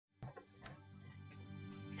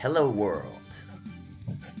Hello world.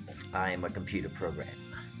 I am a computer program.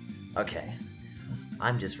 Okay.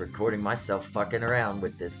 I'm just recording myself fucking around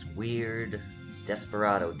with this weird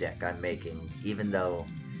Desperado deck I'm making, even though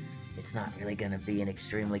it's not really gonna be an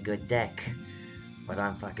extremely good deck. But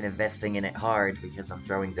I'm fucking investing in it hard because I'm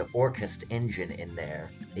throwing the Orcust engine in there.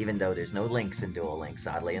 Even though there's no links in Duel Links,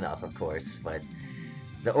 oddly enough, of course, but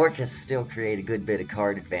the Orcust still create a good bit of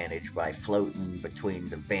card advantage by floating between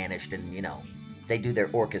the banished and, they do their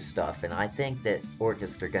Orcust stuff, and I think that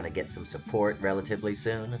Orcust are gonna get some support relatively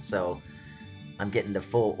soon, so I'm getting the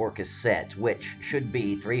full Orcust set, which should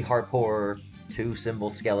be 3 Harp Horror, 2 Symbol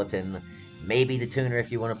Skeleton, maybe the Tuner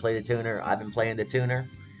if you want to play the Tuner. I've been playing the Tuner.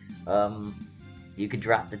 You could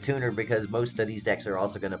drop the Tuner because most of these decks are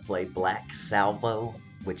also going to play Black Salvo,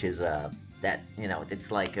 which is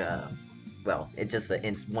it's like it's just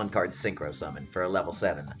it's one card synchro summon for a level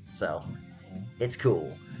 7, so it's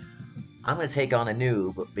cool. I'm going to take on a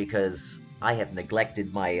noob because I have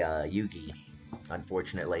neglected my Yugi,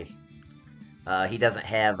 unfortunately. He doesn't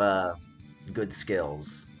have good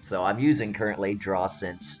skills, so I'm using currently Draw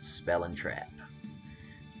Sense, Spell, and Trap.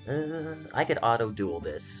 I could auto-duel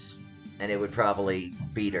this, and it would probably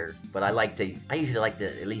beat her, but I usually like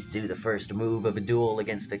to at least do the first move of a duel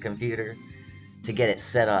against a computer to get it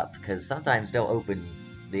set up, because sometimes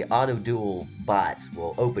the auto-duel bot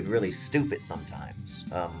will open really stupid sometimes,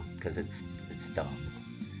 because it's dumb.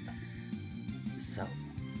 So,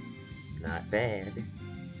 not bad.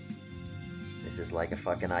 This is like a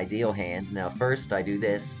fucking ideal hand. Now first I do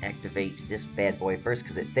this, activate this bad boy first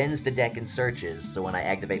because it thins the deck and searches, so when I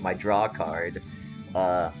activate my draw card,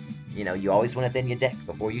 you always want to thin your deck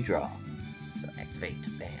before you draw. So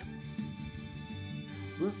activate, bam.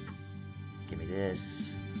 Whoop. Give me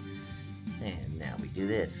this. And now we do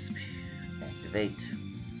this. Activate.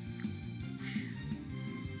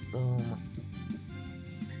 Boom.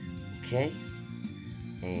 Okay.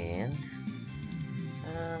 And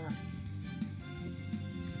I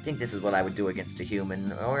think this is what I would do against a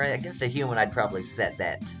human, or against a human I'd probably set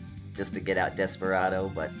that just to get out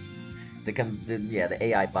Desperado, but the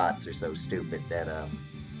AI bots are so stupid that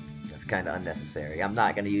that's kind of unnecessary. I'm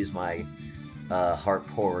not going to use my Harp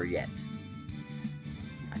Horror yet.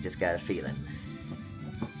 I just got a feeling.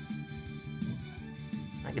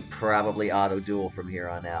 I could probably auto-duel from here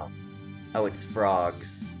on out. Oh, it's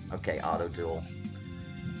frogs. Okay, auto-duel.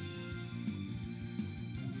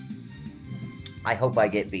 I hope I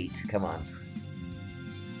get beat. Come on.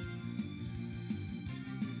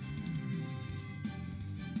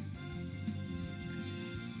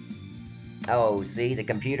 Oh, see? The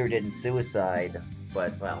computer didn't suicide.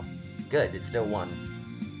 But, well, good. It still won.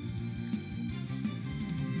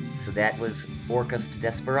 So that was Orcust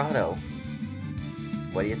Desperado.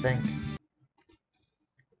 What do you think?